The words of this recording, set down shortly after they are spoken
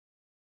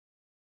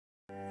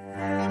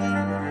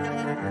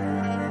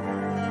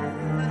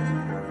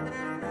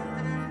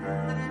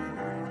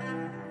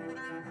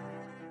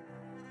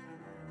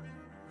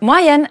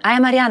Moyen, I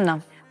am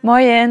Arianna.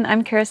 Moyen,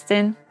 I'm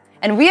Kerstin.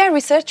 And we are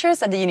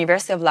researchers at the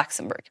University of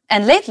Luxembourg.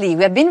 And lately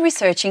we have been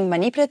researching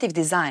manipulative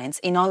designs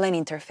in online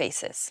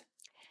interfaces.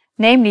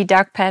 Namely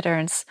dark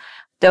patterns,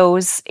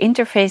 those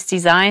interface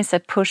designs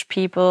that push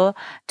people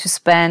to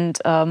spend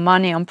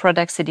money on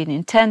products they didn't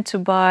intend to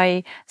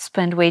buy,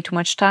 spend way too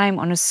much time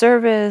on a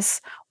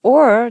service,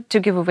 or to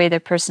give away their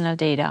personal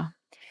data.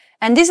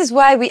 And this is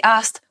why we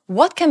asked,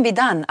 what can be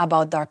done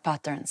about dark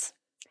patterns?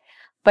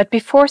 But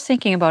before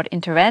thinking about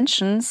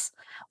interventions,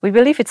 we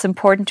believe it's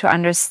important to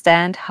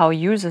understand how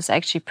users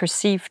actually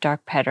perceive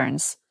dark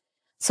patterns.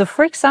 So,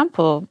 for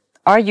example,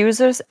 are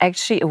users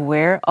actually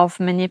aware of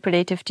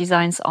manipulative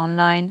designs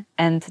online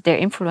and their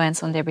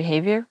influence on their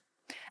behavior?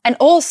 And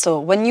also,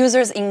 when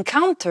users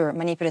encounter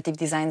manipulative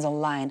designs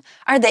online,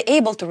 are they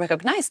able to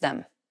recognize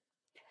them?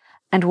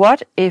 And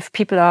what if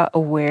people are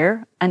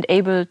aware and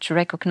able to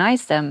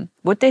recognize them?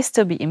 Would they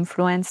still be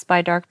influenced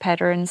by dark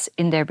patterns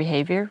in their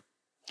behavior?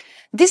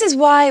 This is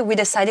why we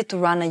decided to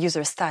run a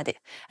user study,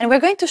 and we're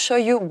going to show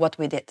you what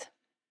we did.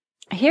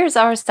 Here's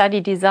our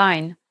study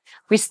design.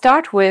 We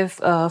start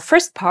with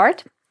first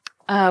part,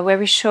 where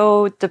we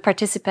show the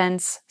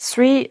participants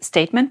 3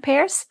 statement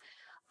pairs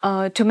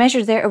to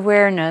measure their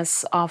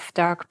awareness of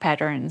dark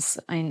patterns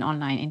in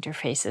online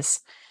interfaces.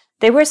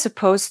 They were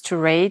supposed to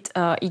rate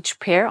each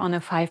pair on a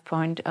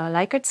 5-point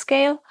Likert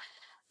scale.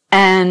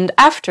 And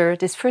after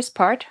this first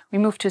part, we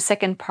move to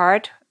second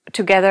part,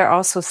 to gather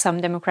also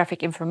some demographic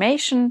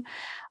information,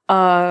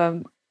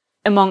 among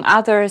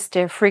others,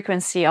 their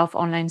frequency of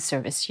online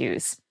service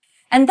use.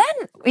 And then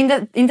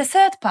in the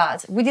third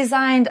part, we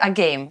designed a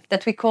game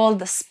that we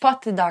called Spot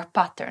the Dark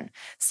Pattern.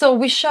 So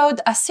we showed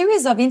a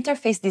series of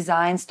interface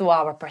designs to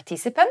our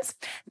participants,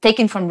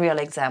 taken from real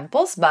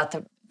examples,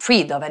 but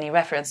freed of any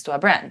reference to a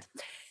brand.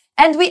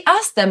 And we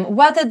asked them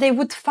whether they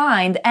would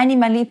find any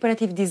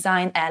manipulative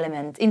design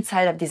element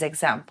inside of these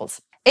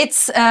examples. It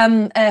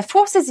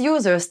forces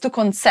users to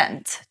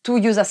consent to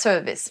use a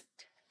service.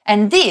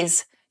 And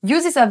this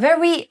uses a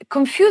very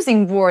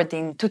confusing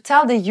wording to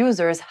tell the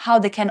users how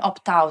they can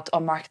opt out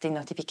of marketing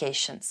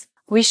notifications.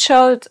 We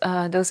showed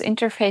those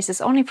interfaces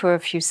only for a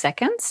few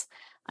seconds,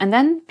 and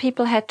then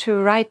people had to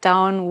write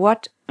down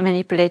what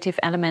manipulative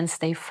elements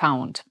they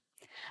found.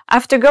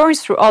 After going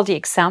through all the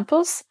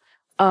examples,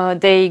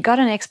 they got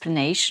an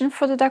explanation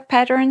for the dark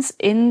patterns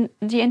in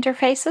the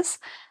interfaces,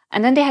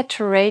 and then they had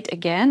to rate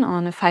again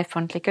on a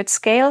 5-point Likert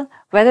scale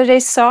whether they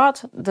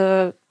thought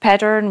the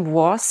pattern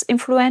was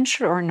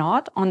influential or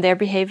not on their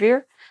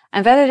behavior,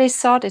 and whether they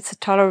thought it's a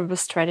tolerable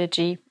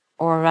strategy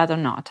or rather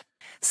not.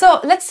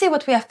 So let's see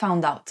what we have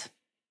found out.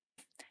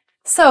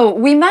 So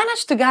we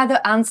managed to gather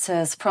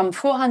answers from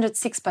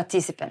 406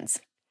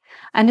 participants.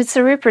 And it's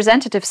a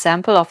representative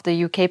sample of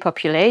the UK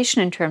population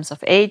in terms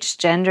of age,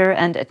 gender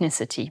and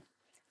ethnicity.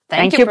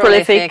 Thank you,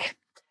 Prolific.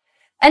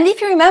 And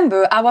if you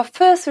remember, our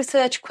first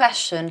research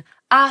question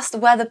asked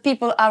whether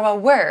people are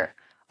aware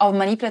of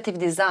manipulative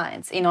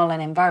designs in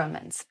online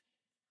environments.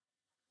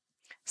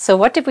 So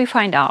what did we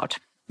find out?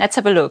 Let's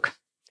have a look.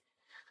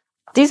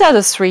 These are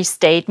the 3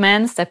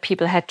 statements that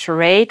people had to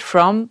rate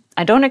from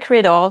I don't agree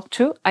at all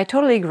to I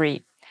totally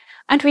agree.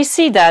 And we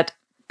see that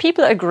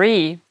people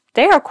agree.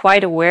 They are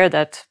quite aware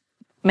that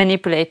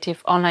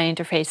manipulative online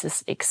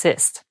interfaces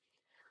exist.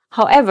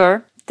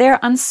 However, they're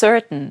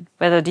uncertain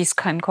whether these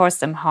can cause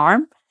them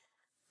harm,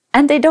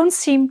 and they don't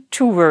seem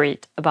too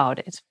worried about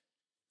it.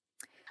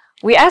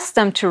 We asked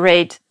them to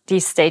rate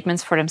these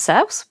statements for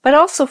themselves, but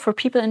also for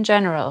people in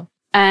general.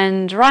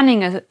 And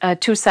running a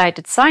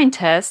 2-sided sign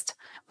test,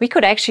 we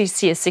could actually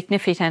see a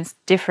significant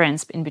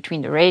difference in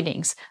between the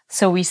ratings.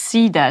 So we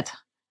see that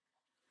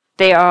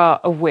they are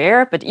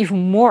aware, but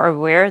even more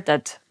aware,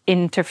 that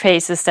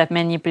interfaces that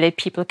manipulate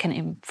people can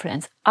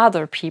influence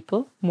other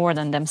people more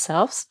than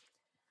themselves,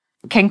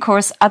 can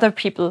cause other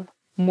people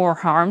more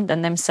harm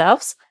than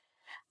themselves.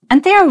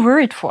 And they are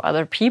worried for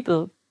other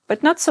people,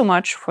 but not so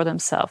much for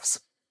themselves.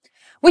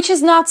 Which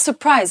is not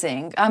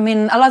surprising. I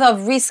mean, a lot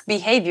of risk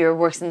behavior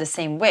works in the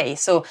same way.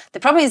 So the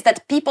problem is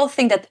that people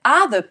think that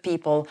other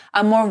people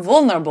are more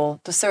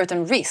vulnerable to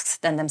certain risks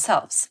than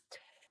themselves.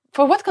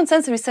 For what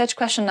concerns research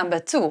question number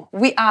 2,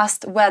 we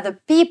asked whether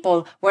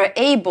people were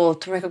able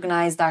to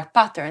recognize dark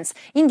patterns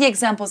in the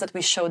examples that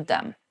we showed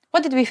them.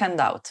 What did we find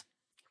out?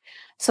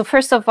 So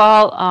first of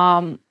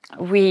all,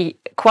 we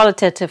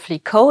qualitatively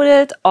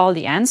coded all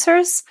the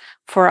answers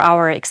for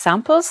our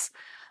examples,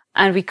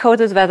 and we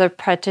coded whether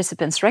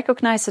participants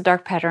recognize the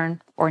dark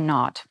pattern or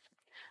not.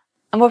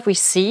 And what we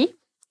see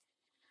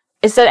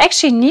is that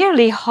actually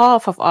nearly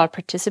half of all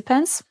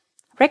participants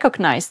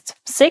recognized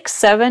 6,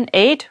 7,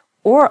 8,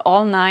 or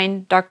all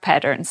 9 dark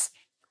patterns.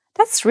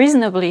 That's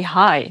reasonably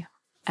high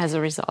as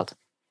a result.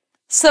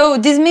 So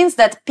this means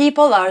that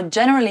people are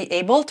generally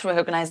able to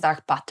recognize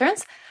dark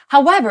patterns.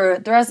 However,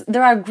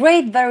 there are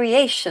great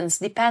variations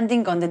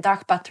depending on the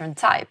dark pattern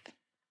type.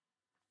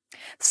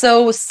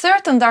 So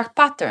certain dark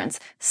patterns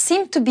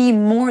seem to be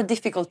more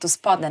difficult to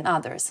spot than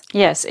others.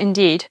 Yes,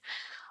 indeed.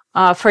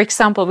 For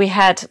example, we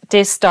had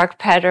this dark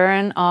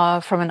pattern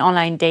from an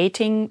online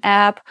dating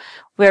app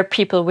where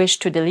people wish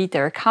to delete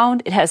their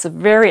account. It has a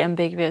very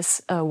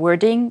ambiguous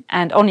wording,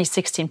 and only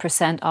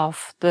 16%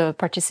 of the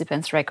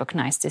participants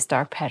recognize this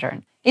dark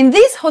pattern. In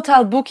this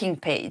hotel booking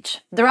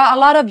page, there are a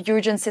lot of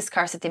urgency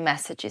scarcity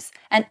messages,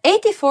 and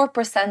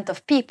 84%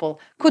 of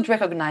people could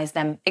recognize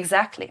them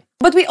exactly.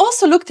 But we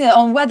also looked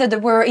on whether there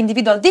were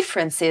individual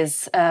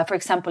differences, for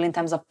example, in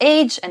terms of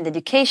age and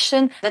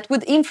education, that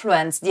would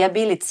influence the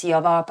ability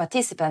of our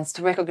participants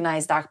to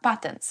recognize dark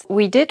patterns.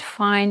 We did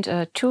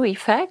find two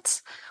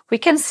effects. We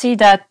can see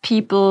that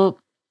people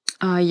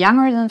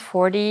younger than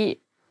 40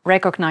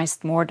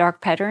 recognized more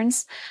dark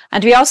patterns.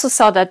 And we also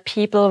saw that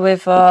people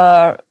with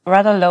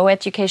rather low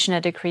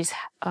educational degrees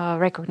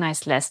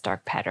recognized less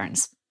dark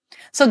patterns.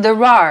 So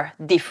there are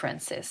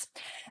differences.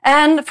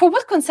 And for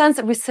what concerns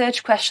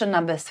research question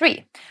number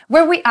 3,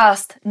 where we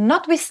asked,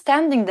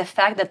 notwithstanding the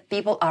fact that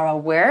people are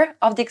aware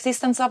of the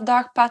existence of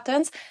dark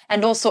patterns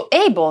and also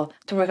able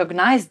to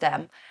recognize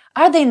them,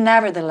 are they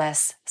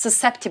nevertheless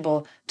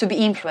susceptible to be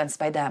influenced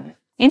by them?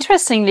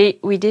 Interestingly,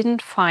 we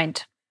didn't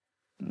find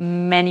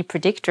many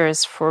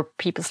predictors for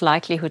people's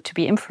likelihood to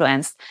be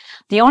influenced.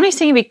 The only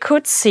thing we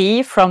could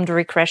see from the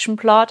regression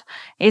plot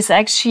is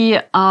actually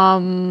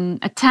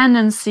a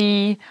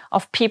tendency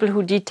of people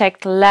who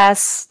detect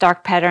less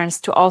dark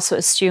patterns to also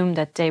assume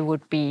that they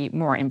would be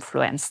more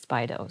influenced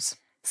by those.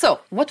 So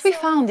what we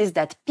found is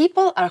that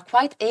people are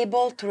quite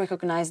able to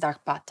recognize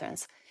dark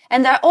patterns,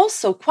 and are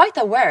also quite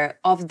aware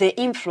of the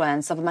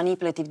influence of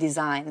manipulative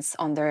designs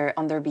on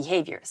their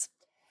behaviors.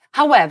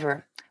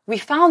 However, we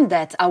found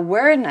that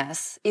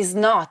awareness is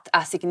not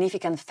a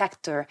significant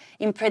factor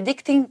in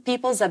predicting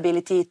people's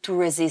ability to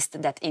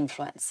resist that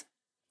influence.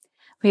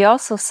 We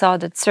also saw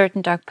that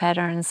certain dark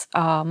patterns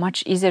are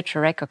much easier to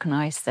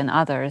recognize than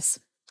others.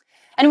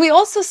 And we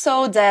also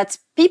saw that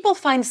people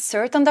find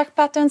certain dark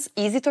patterns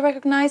easy to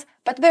recognize,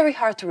 but very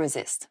hard to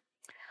resist.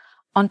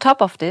 On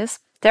top of this,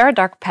 there are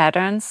dark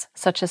patterns,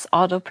 such as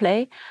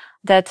autoplay,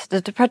 that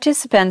the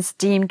participants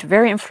deemed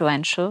very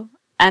influential.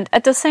 And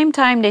at the same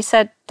time, they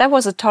said that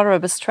was a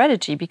tolerable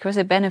strategy because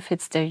it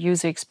benefits their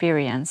user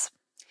experience.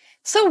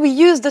 So we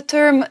use the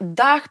term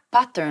dark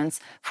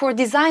patterns for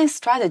design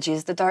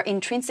strategies that are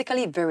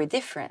intrinsically very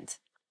different.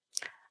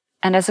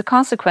 And as a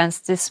consequence,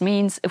 this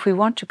means if we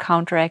want to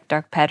counteract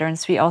dark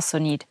patterns, we also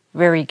need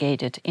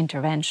variegated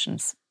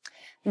interventions.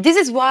 This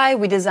is why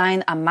we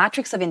designed a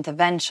matrix of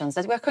interventions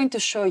that we're going to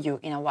show you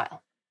in a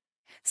while.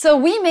 So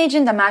we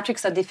imagined a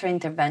matrix of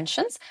different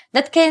interventions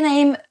that can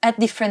aim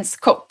at different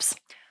scopes.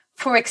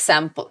 For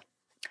example,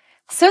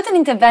 certain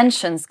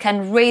interventions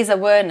can raise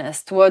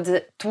awareness towards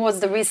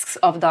the risks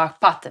of dark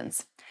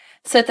patterns.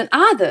 Certain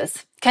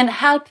others can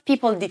help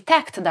people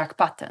detect dark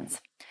patterns.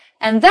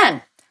 And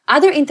then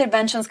other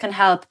interventions can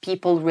help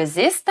people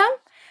resist them,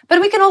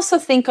 but we can also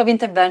think of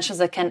interventions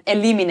that can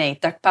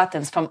eliminate dark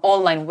patterns from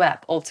online web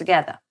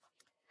altogether.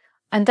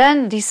 And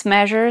then these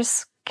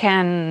measures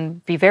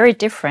can be very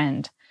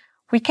different.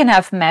 We can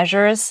have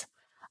measures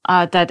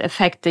that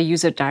affect the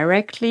user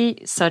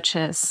directly, such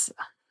as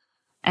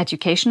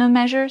educational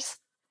measures.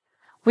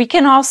 We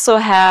can also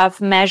have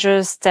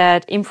measures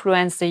that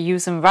influence the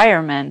user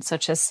environment,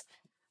 such as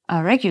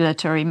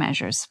regulatory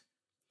measures.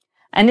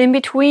 And in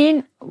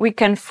between, we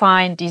can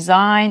find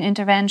design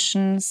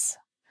interventions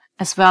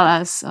as well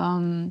as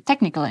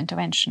technical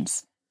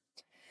interventions.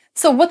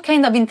 So what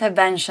kind of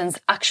interventions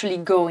actually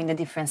go in the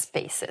different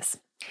spaces?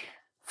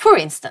 For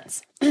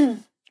instance,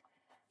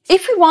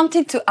 if we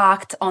wanted to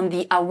act on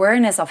the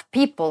awareness of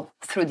people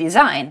through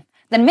design,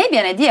 then maybe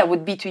an idea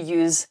would be to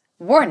use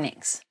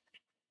warnings.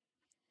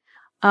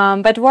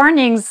 But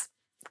warnings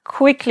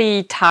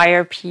quickly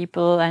tire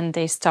people and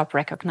they stop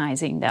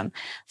recognizing them.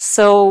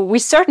 So we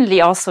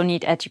certainly also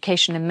need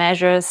educational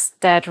measures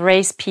that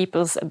raise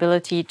people's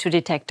ability to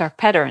detect dark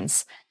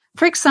patterns.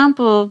 For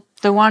example,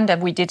 the one that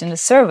we did in the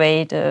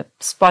survey, the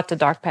Spot the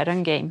Dark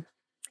Pattern game.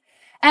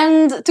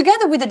 And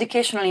together with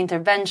educational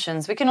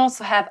interventions, we can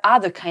also have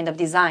other kind of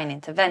design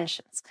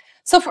interventions.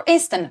 So for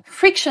instance,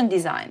 friction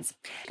designs.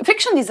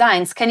 Friction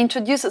designs can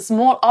introduce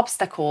small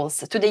obstacles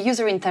to the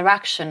user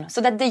interaction so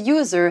that the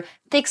user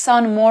takes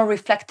on more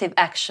reflective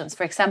actions,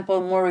 for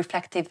example, more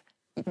reflective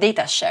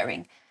data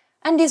sharing.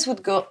 And this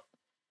would go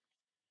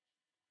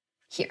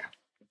here.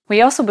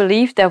 We also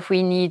believe that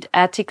we need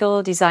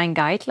ethical design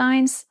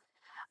guidelines,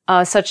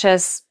 such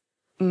as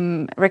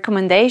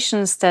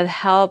recommendations that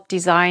help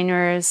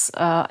designers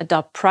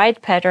adopt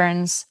pride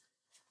patterns,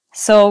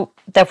 so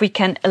that we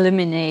can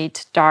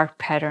eliminate dark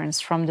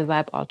patterns from the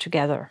web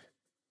altogether.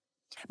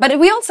 But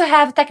we also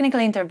have technical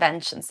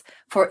interventions.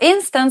 For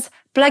instance,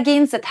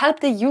 plugins that help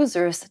the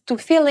users to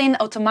fill in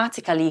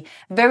automatically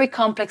very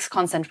complex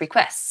consent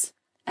requests.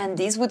 And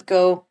these would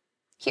go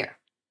here.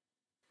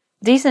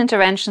 These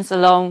interventions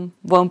alone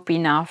won't be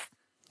enough.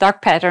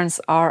 Dark patterns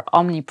are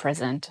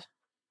omnipresent.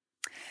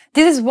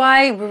 This is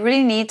why we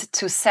really need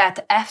to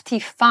set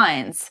FT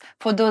fines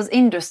for those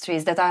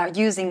industries that are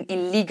using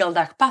illegal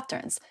dark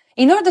patterns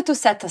in order to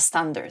set a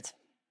standard.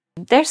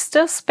 There's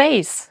still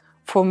space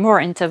for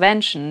more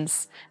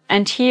interventions,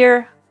 and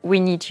here we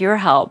need your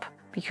help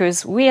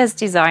because we as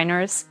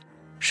designers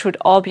should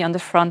all be on the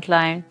front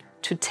line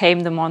to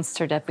tame the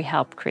monster that we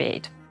help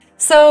create.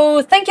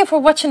 So thank you for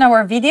watching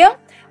our video.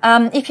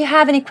 If you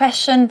have any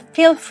question,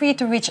 feel free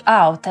to reach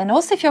out. And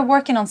also if you're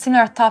working on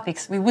similar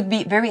topics, we would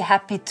be very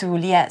happy to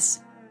liaise.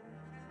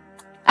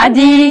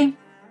 Adi!